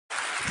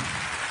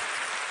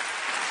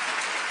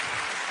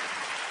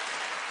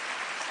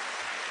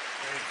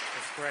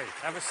great.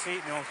 Have a seat,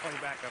 and then we'll call you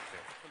back up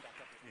there.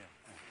 Yeah.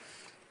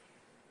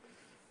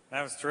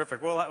 That was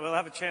terrific. We'll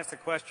have a chance to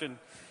question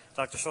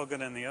Dr.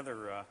 Shulgin and the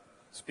other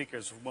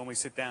speakers when we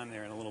sit down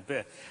there in a little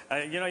bit.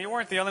 You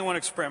weren't the only one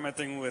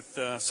experimenting with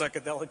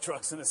psychedelic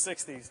drugs in the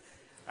 60s.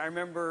 I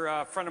remember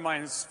a friend of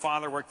mine, his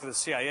father worked for the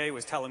CIA,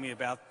 was telling me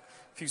about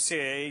a few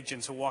CIA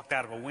agents who walked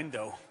out of a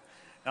window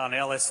on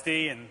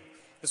LSD, and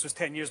this was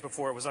 10 years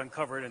before it was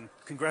uncovered in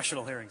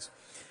congressional hearings.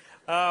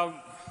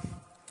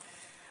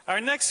 Our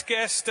next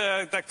guest,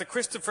 Dr.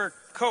 Christoph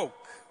Koch,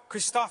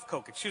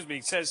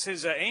 says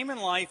his aim in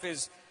life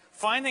is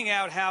finding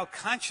out how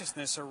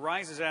consciousness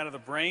arises out of the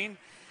brain.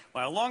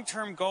 My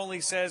long-term goal,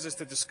 he says, is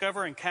to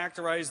discover and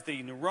characterize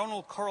the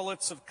neuronal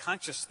correlates of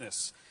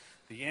consciousness,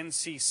 the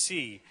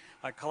NCC.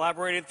 I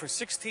collaborated for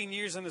 16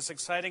 years in this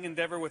exciting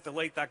endeavor with the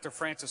late Dr.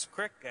 Francis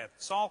Crick at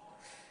Salk,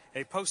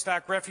 a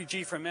postdoc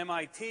refugee from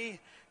MIT.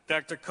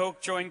 Dr.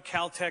 Koch joined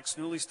Caltech's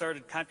newly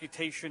started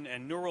Computation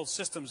and Neural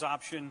Systems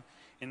option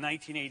in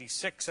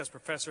 1986 as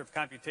Professor of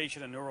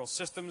Computation and Neural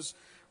Systems,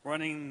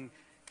 running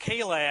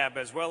K-Lab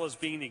as well as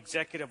being the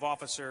Executive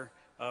Officer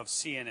of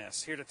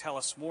CNS. Here to tell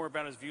us more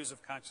about his views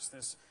of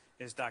consciousness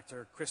is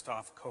Dr.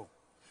 Christoph Koch.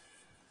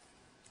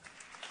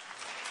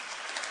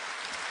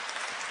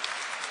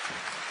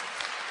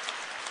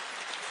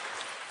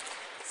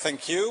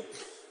 Thank you.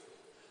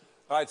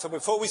 Right, so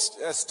before we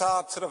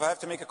start, I have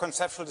to make a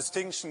conceptual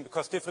distinction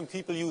because different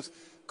people use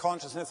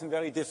consciousness in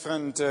very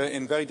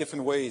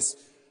different ways.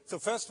 So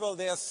first of all,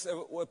 there's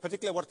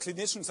particularly what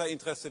clinicians are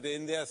interested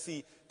in. There's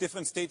the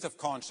different states of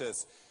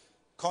consciousness.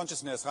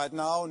 Right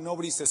now,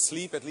 nobody's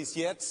asleep, at least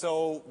yet,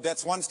 so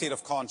that's one state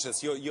of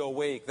consciousness. You're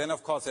awake. Then,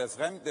 of course, there's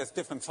REM. There's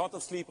different sorts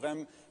of sleep,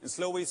 REM and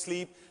slow wave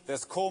sleep.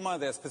 There's coma.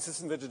 There's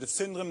persistent vegetative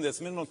syndrome.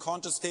 There's minimal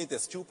conscious state.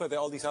 There's stupor. There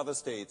are all these other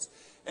states.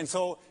 And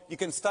so you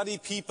can study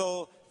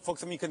people. For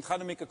example, you can try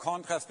to make a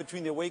contrast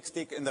between the awake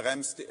state and the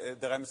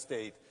REM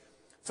state.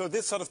 So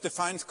this sort of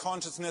defines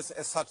consciousness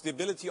as such, the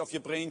ability of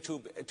your brain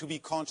to be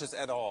conscious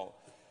at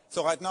all.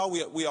 So right now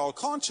we are all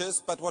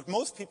conscious, but what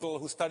most people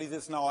who study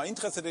this now are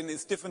interested in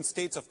is different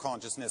states of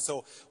consciousness.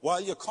 So while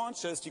you're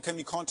conscious, you can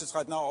be conscious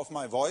right now of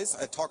my voice.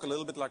 I talk a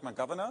little bit like my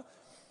governor.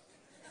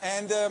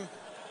 And,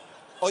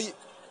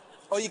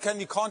 or you can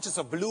be conscious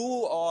of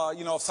blue or,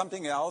 of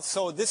something else.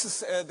 So this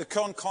is the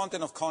current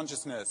content of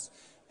consciousness.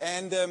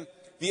 And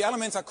the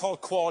elements are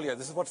called qualia.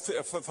 This is what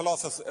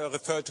philosophers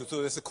refer to. So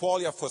there's a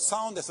qualia for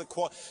sound,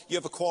 you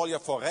have a qualia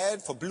for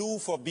red, for blue,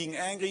 for being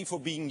angry, for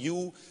being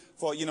you,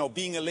 for,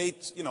 being a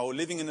late,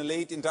 living in a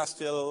late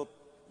industrial,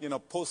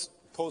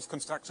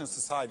 post-construction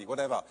society,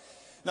 whatever.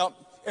 Now,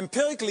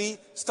 empirically,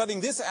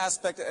 studying this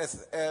aspect,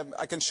 as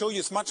I can show you,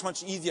 is much,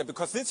 much easier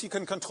because this you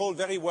can control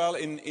very well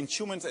in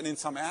humans and in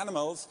some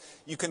animals.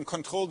 You can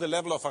control the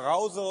level of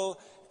arousal,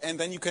 and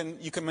then you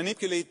can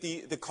manipulate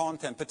the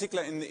content,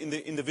 particularly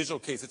in the visual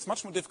case. It's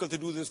much more difficult to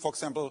do this, for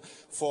example,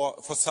 for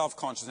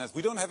self-consciousness.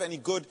 We don't have any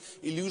good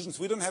illusions.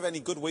 We don't have any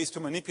good ways to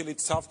manipulate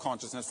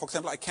self-consciousness. For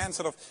example, I can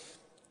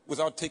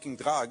without taking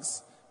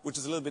drugs, which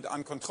is a little bit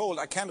uncontrolled,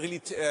 I can't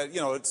really,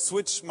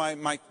 switch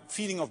my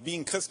feeling of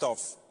being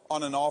Christoph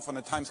on and off on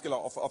a time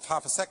scale of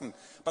half a second.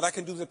 But I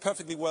can do that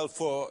perfectly well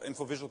for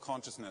visual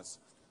consciousness.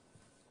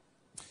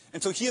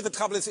 And so here the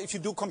trouble is if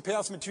you do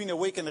comparison between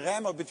awake and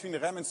REM or between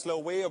REM and slow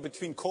wave or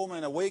between coma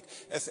and awake,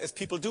 as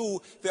people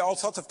do, there are all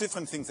sorts of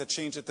different things that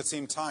change at the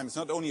same time. It's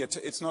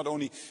not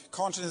only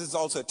consciousness, it's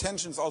also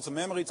attention, it's also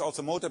memory, it's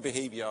also motor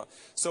behavior.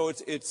 So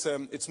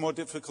it's more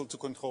difficult to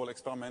control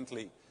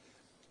experimentally.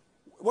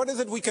 What is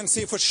it we can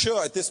say for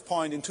sure at this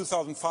point in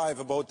 2005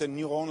 about the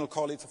neuronal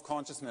correlates of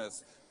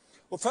consciousness?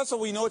 Well, first of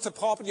all, we know it's a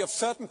property of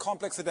certain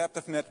complex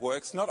adaptive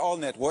networks, not all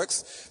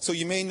networks. So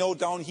you may know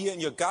down here in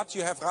your gut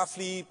you have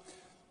roughly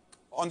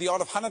on the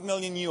order of 100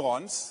 million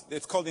neurons.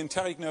 It's called the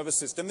enteric nervous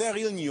system. They're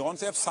real neurons.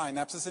 They have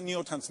synapses, a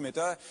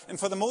neurotransmitter. And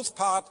for the most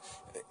part,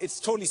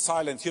 it's totally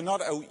silent. You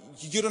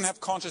don't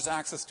have conscious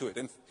access to it.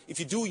 And if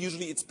you do,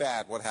 usually it's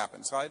bad what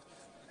happens, right?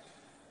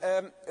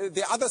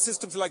 The other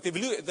systems, like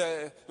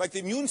the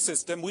immune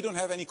system, we don't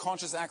have any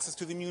conscious access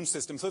to the immune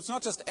system. So it's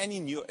not just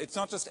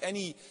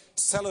any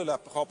cellular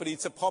property.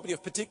 It's a property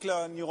of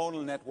particular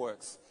neuronal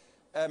networks.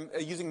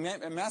 Using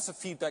massive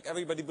feedback,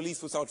 everybody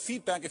believes without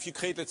feedback, if you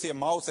create, let's say, a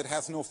mouse that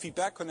has no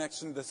feedback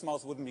connection, this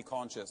mouse wouldn't be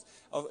conscious.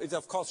 It's,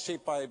 of course,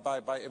 shaped by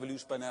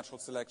evolution, by natural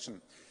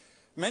selection.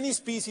 Many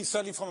species,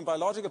 certainly from a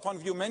biological point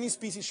of view, many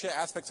species share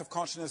aspects of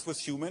consciousness with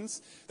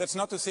humans. That's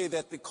not to say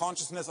that the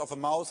consciousness of a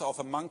mouse or of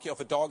a monkey or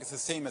of a dog is the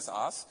same as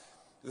us.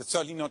 That's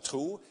certainly not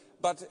true.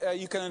 But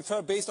you can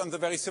infer based on the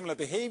very similar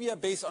behavior,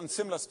 based on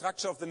similar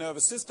structure of the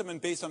nervous system, and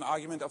based on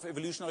argument of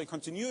evolutionary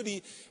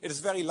continuity, it is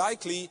very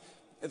likely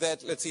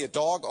that, let's say, a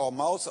dog or a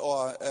mouse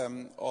or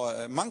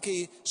a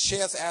monkey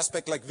shares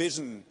aspect like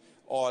vision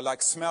or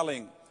like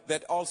smelling.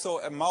 That also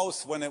a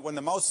mouse, when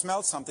the mouse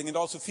smells something, it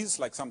also feels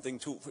like something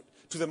to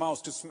the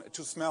mouse to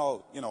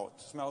smell,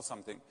 to smell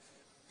something.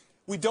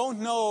 We don't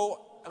know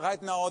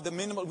right now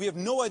we have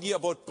no idea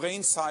about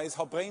brain size,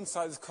 how brain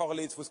size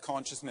correlates with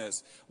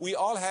consciousness. We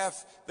all have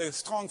the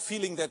strong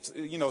feeling that,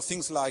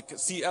 things like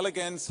C.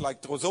 elegans,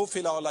 like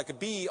Drosophila, or like a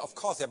bee, of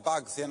course they're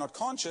bugs, they're not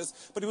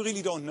conscious, but we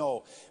really don't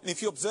know. And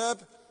if you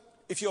observe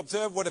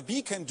what a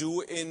bee can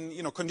do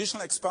in,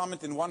 conditional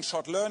experiment in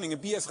one-shot learning, a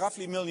bee has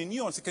roughly 1 million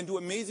neurons. It can do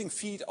amazing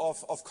feat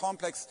of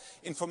complex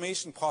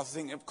information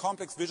processing,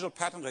 complex visual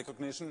pattern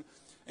recognition,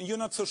 and you're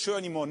not so sure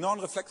anymore,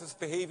 non-reflexive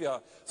behavior.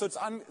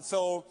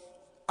 So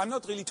I'm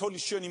not really totally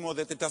sure anymore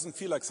that it doesn't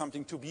feel like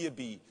something to be a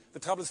bee. The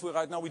trouble is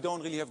right now we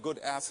don't really have good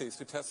assays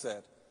to test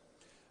that.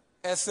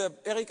 As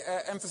Eric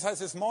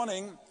emphasized this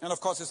morning, and of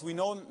course as we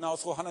know now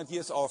through 100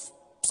 years of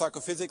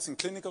psychophysics and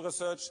clinical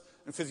research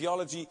and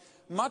physiology,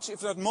 much,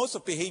 if not most,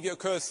 of behavior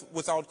occurs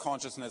without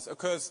consciousness,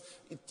 occurs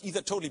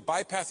either totally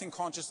bypassing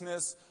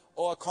consciousness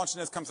or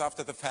consciousness comes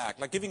after the fact,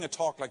 like giving a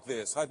talk like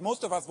this, right?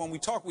 Most of us, when we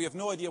talk, we have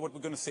no idea what we're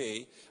going to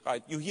say,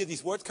 right? You hear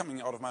these words coming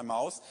out of my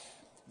mouth.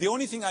 The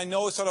only thing I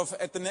know is sort of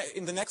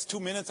in the next 2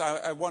 minutes,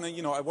 I want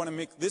to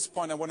make this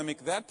point, I want to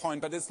make that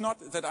point, but it's not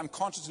that I'm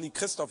consciously,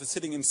 Christoph is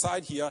sitting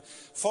inside here,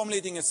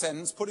 formulating a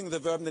sentence, putting the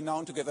verb and the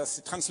noun together,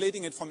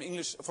 translating it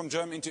from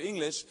German into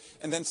English,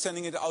 and then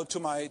sending it out to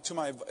my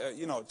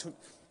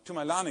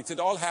larynx. It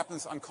all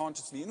happens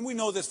unconsciously. And we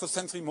know this for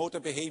sensory motor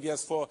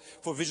behaviors, for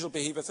visual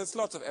behaviors. There's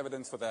lots of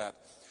evidence for that.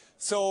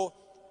 So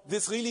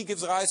this really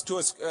gives rise to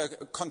a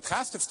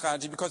contrastive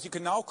strategy, because you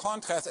can now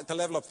contrast at the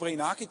level of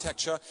brain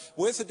architecture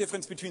where's the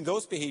difference between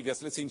those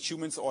behaviors, let's say in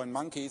humans or in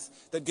monkeys,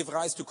 that give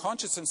rise to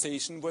conscious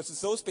sensation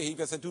versus those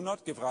behaviors that do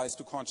not give rise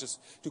to conscious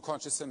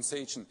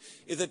sensation.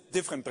 Is it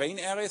different brain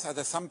areas? Are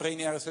there some brain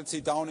areas, let's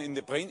say down in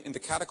the brain, in the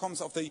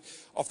catacombs of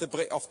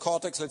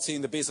cortex, let's say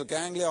in the basal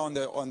ganglia, in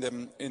the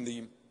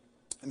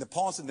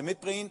pons, in the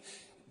midbrain?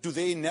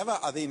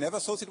 Are they never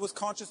associated with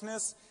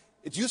consciousness?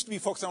 It used to be,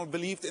 for example,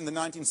 believed in the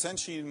 19th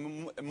century,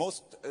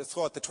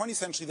 throughout the 20th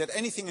century, that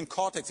anything in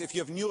cortex, if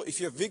you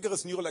have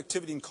vigorous neural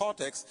activity in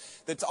cortex,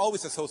 that's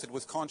always associated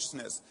with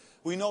consciousness.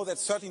 We know that's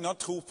certainly not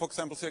true, for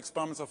example, through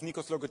experiments of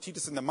Nikos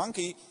Logotitis in the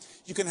monkey.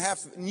 You can have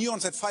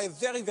neurons that fire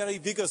very, very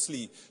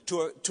vigorously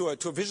to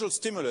a visual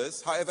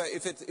stimulus. However,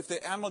 if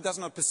the animal does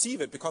not perceive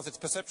it because it's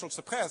perceptual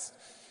suppressed,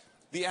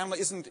 the animal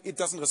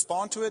doesn't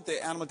respond to it,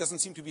 the animal doesn't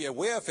seem to be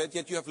aware of it,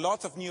 yet you have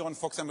lots of neurons,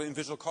 for example, in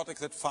visual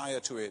cortex that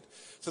fire to it.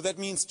 So that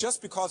means just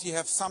because you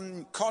have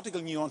some cortical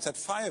neurons that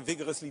fire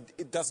vigorously,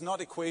 it does not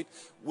equate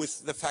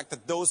with the fact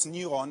that those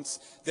neurons,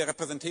 their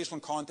representational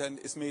content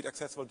is made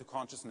accessible to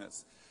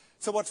consciousness.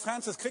 So what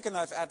Francis Crick and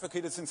I have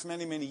advocated since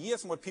many, many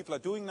years, and what people are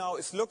doing now,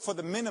 is look for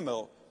the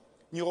minimal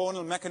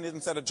neuronal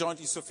mechanisms that are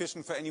jointly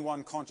sufficient for any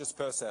one conscious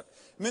percept.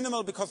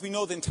 Minimal because we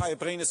know the entire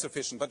brain is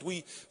sufficient, but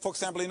for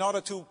example, in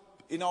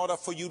order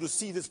for you to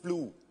see this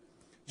blue,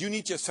 do you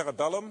need your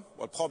cerebellum?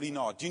 Well, probably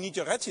not. Do you need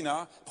your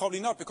retina? Probably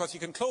not, because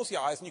you can close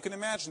your eyes and you can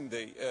imagine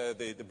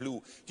the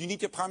blue. Do you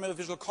need your primary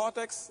visual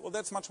cortex? Well,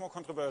 that's much more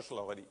controversial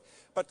already.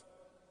 But,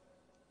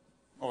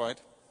 all right.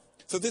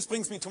 So this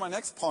brings me to my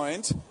next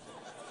point.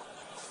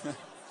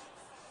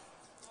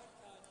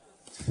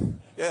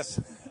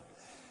 Yes.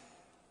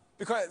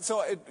 Because,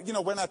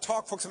 when I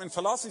talk, for example, in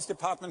philosophy's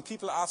department,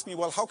 people ask me,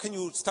 well, how can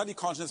you study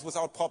consciousness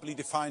without properly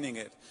defining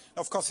it?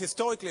 Now, of course,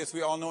 historically, as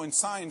we all know in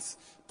science,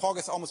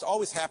 progress almost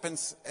always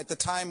happens at the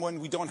time when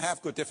we don't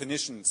have good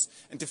definitions.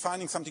 And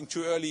defining something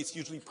too early is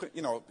usually,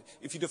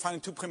 if you define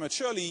it too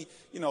prematurely,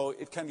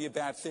 it can be a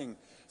bad thing.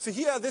 So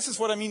here, this is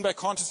what I mean by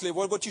consciously.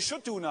 Well, what you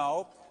should do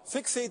now,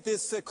 fixate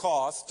this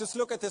cross. Just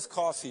look at this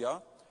cross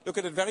here. Look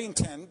at it very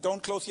intent.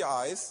 Don't close your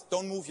eyes.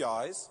 Don't move your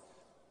eyes.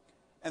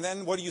 And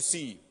then what do you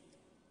see?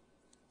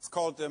 It's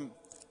called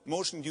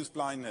motion-induced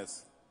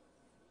blindness.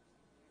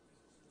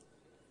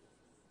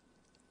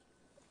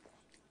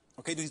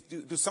 Okay,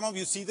 do some of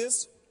you see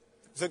this?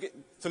 So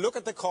look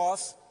at the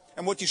cross,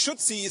 and what you should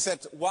see is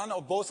that one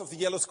or both of the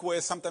yellow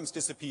squares sometimes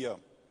disappear.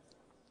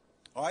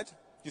 All right?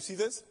 You see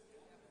this?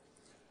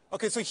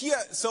 Okay, so here,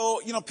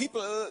 so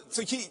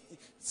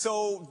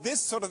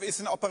this sort of is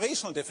an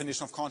operational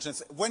definition of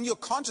consciousness. When you're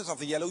conscious of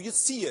the yellow, you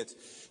see it.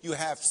 You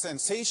have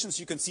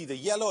sensations, you can see the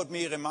yellow. It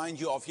may remind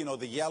you of,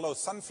 the yellow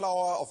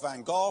sunflower of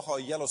Van Gogh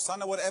or yellow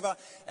sun or whatever.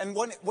 And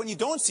when you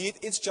don't see it,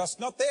 it's just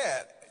not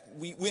there.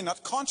 We're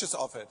not conscious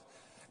of it.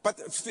 But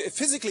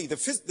physically, the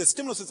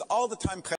stimulus is all the time present.